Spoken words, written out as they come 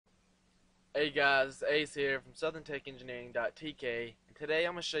Hey guys, Ace here from SouthernTechEngineering.tk, and today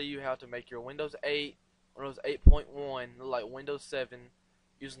I'm going to show you how to make your Windows 8, Windows 8.1 look like Windows 7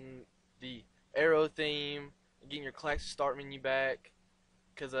 using the Aero theme, and getting your classic start menu back,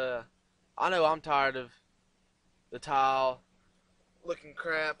 because I know I'm tired of the tile looking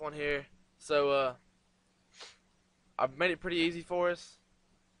crap on here, so I've made it pretty easy for us.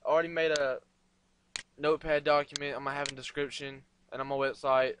 I already made a notepad document. I'm going to have a description and on my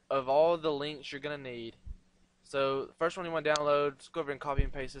website of all the links you're going to need. So the first one you want to download, just go over and copy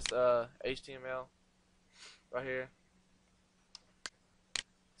and paste this HTML right here.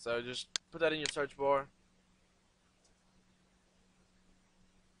 So just put that in your search bar.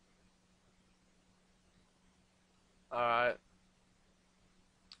 Alright.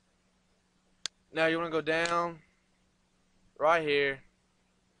 Now you want to go down right here,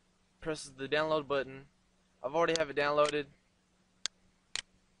 press the download button. I've already have it downloaded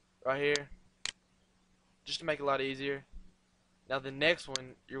right here, just to make it a lot easier. Now the next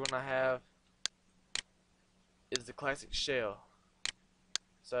one you're going to have is the classic shell.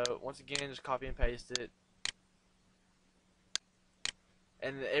 So once again, just copy and paste it.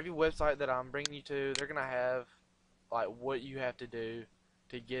 And every website that I'm bringing you to, they're going to have like what you have to do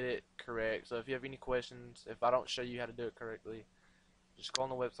to get it correct. So if you have any questions, if I don't show you how to do it correctly, just go on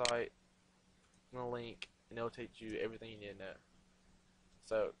the website, in the link, and it'll teach you everything you need to know.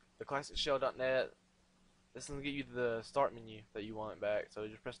 So the classicshell.net, this will get you the start menu that you want back. So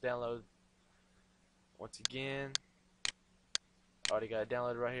just press download. Once again, I already got it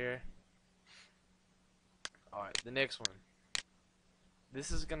downloaded right here. Alright, the next one. This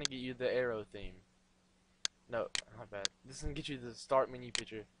is going to get you the Aero theme. No, not bad. This is going to get you the start menu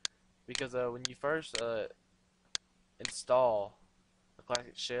picture. Because when you first install the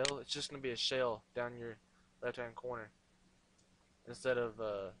classic shell, it's just going to be a shell down your left hand corner instead of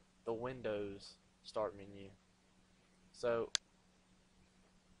the Windows start menu. So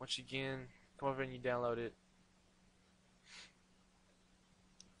once again, come over and you download it.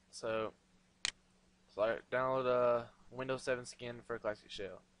 So download Windows 7 skin for a classic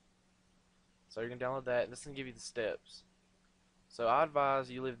shell. So you're going to download that, and this is going to give you the steps. So I advise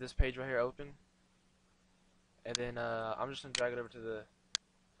you leave this page right here open, and then I'm just going to drag it over to the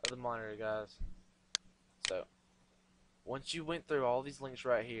other monitor, guys. So once you went through all these links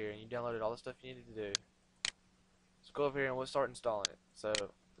right here and you downloaded all the stuff you needed to do, just go over here and we'll start installing it. So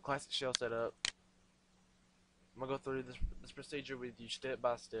the classic shell setup, I'm going to go through this procedure with you step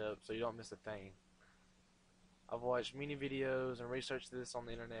by step so you don't miss a thing. I've watched many videos and researched this on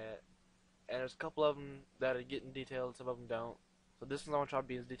the internet, and there's a couple of them that are getting detailed, some of them don't. So this one's I'm going to try to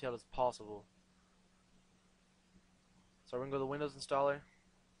be as detailed as possible. So we're going to go to the Windows installer,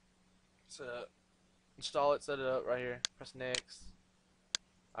 set up, install it, set it up right here, press next.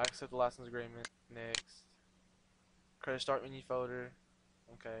 I accept the license agreement, next. Create a start menu folder,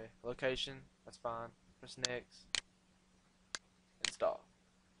 okay. Location, that's fine, press next. Install.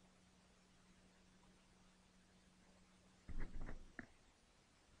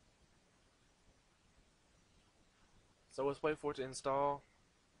 So let's wait for it to install.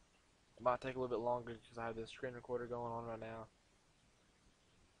 It might take a little bit longer because I have this screen recorder going on right now.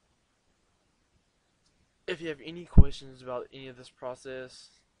 If you have any questions about any of this process,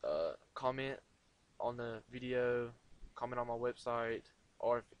 comment on the video, comment on my website,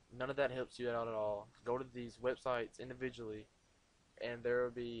 or if none of that helps you out at all, go to these websites individually, and there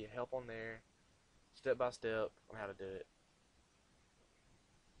will be help on there, step by step, on how to do it.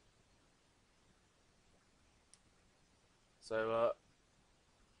 So,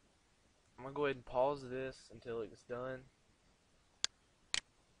 I'm going to go ahead and pause this until it's done.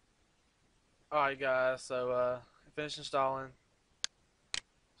 Alright guys, so finished installing.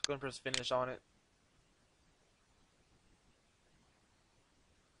 Let's go and press finish on it.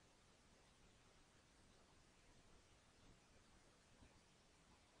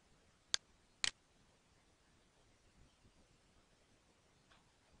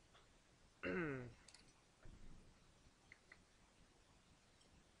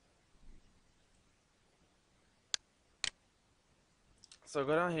 So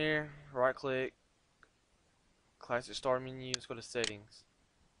go down here, right click, classic start menu, let's go to settings.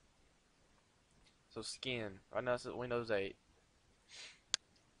 So skin, right now it's at Windows 8.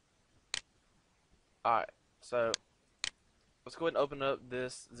 Alright, so let's go ahead and open up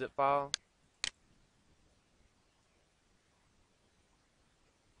this zip file.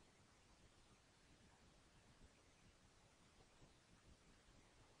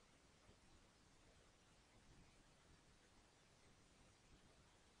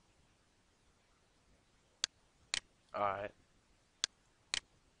 Alright.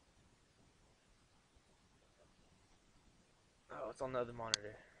 it's on the other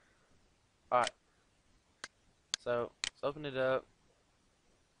monitor. Alright, so let's open it up,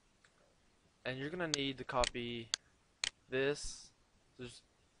 and you're gonna need to copy this. So just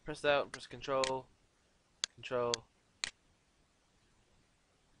press out and press Control, Control,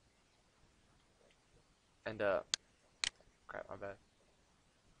 and crap, my bad.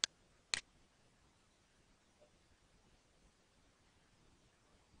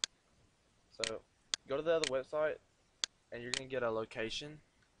 So go to the other website, and you're gonna get a location,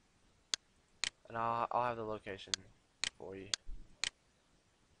 and I'll have the location for you.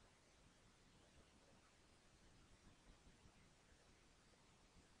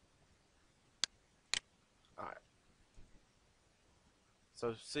 Alright.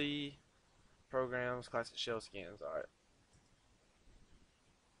 So C programs, classic shell skins. Alright.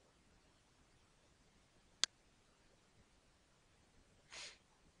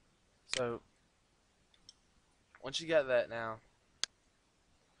 So once you got that now,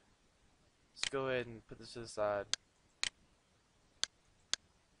 let's go ahead and put this to the side.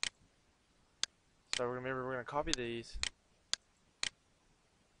 So remember, we're gonna copy these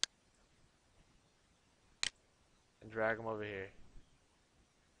and drag them over here.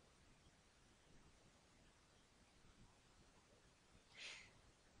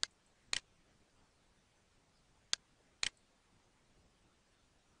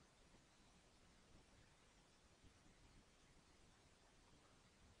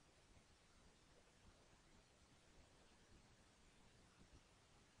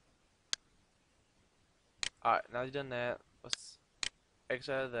 Alright, now you've done that, let's X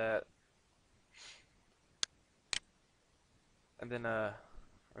out of that. And then I'm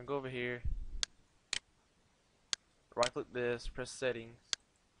gonna go over here, right click this, press settings.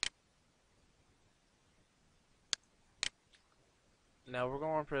 Now we're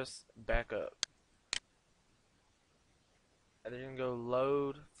gonna press backup. And then you're gonna go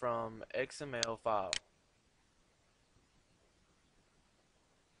load from XML file.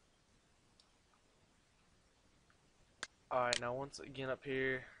 Alright, now once again up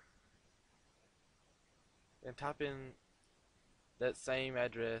here, and type in that same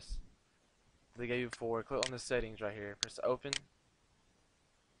address they gave you before. Click on the settings right here. Press open.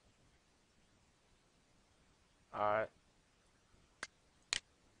 Alright.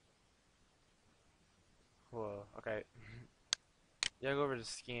 Whoa, okay. Yeah, go over to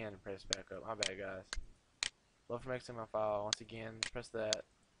scan and press back up. My bad, guys. Load from XML file. Once again, press that.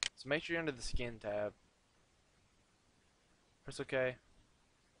 So make sure you're under the skin tab. Press OK.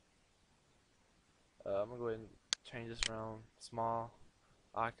 I'm gonna go ahead and change this around. Small.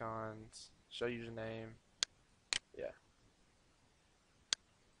 Icons. Show username. Yeah.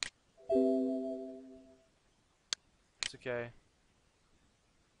 Press OK.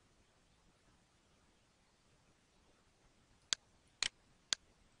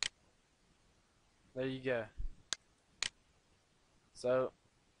 There you go. So,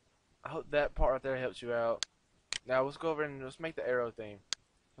 I hope that part right there helps you out. Now let's go over and let's make the arrow theme.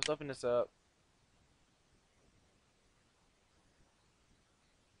 Let's open this up.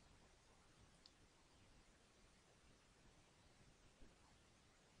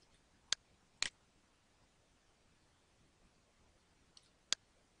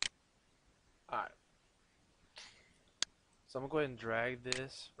 Alright. So I'm going to go ahead and drag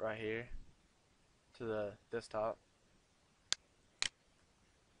this right here to the desktop.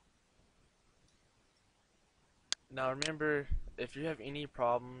 Now remember, if you have any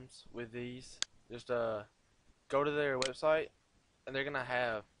problems with these, just go to their website and they're going to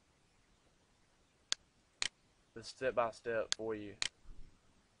have the step-by-step for you.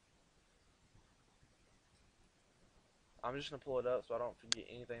 I'm just going to pull it up so I don't forget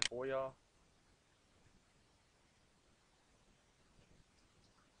anything for y'all.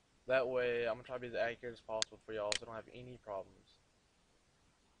 That way, I'm going to try to be as accurate as possible for y'all so I don't have any problems.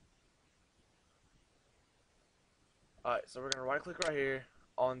 Alright, so we're going to right click right here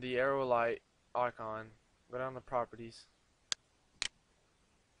on the arrow light icon, go down to properties.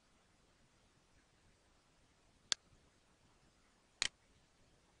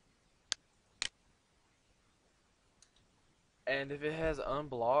 And if it has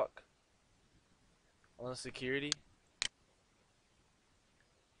unblock on the security,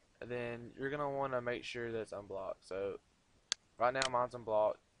 then you're going to want to make sure that's unblocked. So right now mine's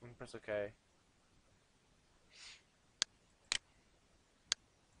unblocked. I'm going to press OK.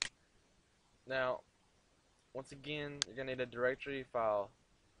 Now, once again, you're going to need a directory file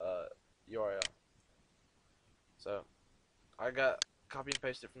URL. So I got copy and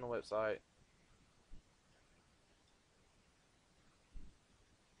paste it from the website.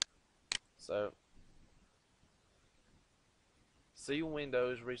 So See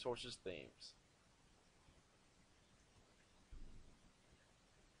Windows, Resources, Themes.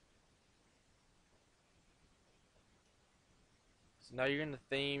 So now you're in the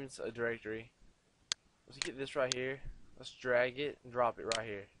Themes directory. Let's get this right here. Let's drag it and drop it right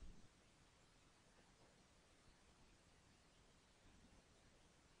here.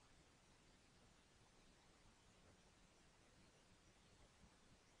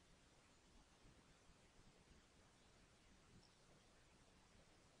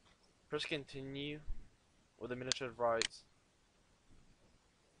 Press continue with administrative rights.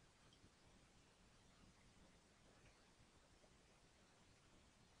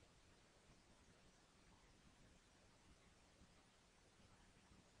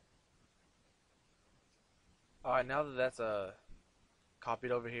 Alright, now that that's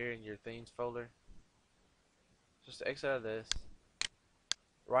copied over here in your themes folder, just exit out of this,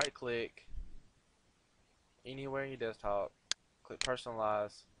 right click anywhere in your desktop, click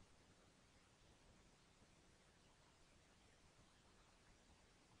personalize,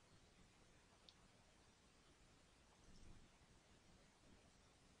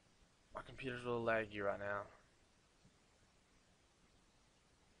 my computer's a little laggy right now.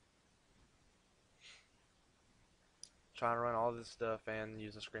 Trying to run all this stuff and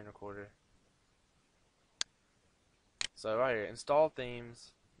use a screen recorder. So right here, install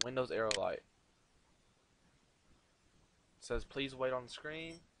themes, Windows Aero Light. It says please wait on the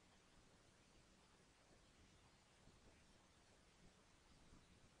screen.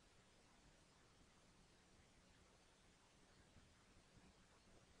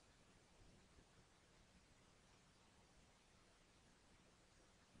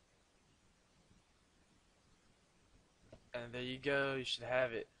 And there you go, you should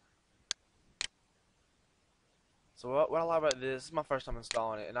have it. So what I like about this is my first time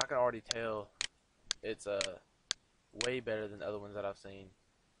installing it, and I can already tell it's way better than the other ones that I've seen.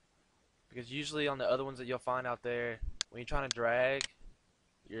 Because usually on the other ones that you'll find out there, when you're trying to drag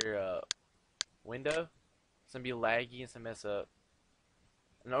your window, it's gonna be laggy and it's gonna mess up.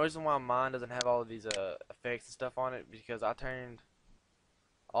 And the reason why mine doesn't have all of these effects and stuff on it because I turned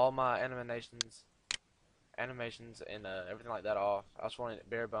all my animations and everything like that off. I just wanted it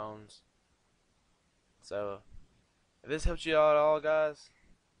bare bones. So if this helps you out at all, guys,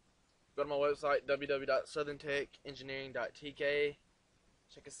 go to my website www.southerntechengineering.tk.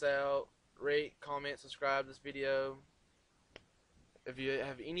 Check us out. Rate, comment, subscribe this video. If you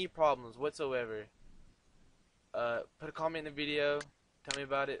have any problems whatsoever, put a comment in the video. Tell me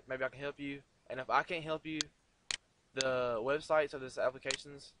about it. Maybe I can help you. And if I can't help you, the websites of this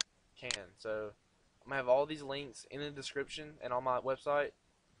applications can. So I'm gonna have all these links in the description and on my website.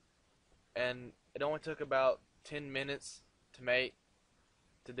 And it only took about 10 minutes to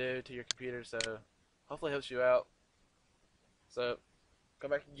do to your computer. So hopefully it helps you out. So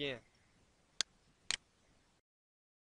come back again.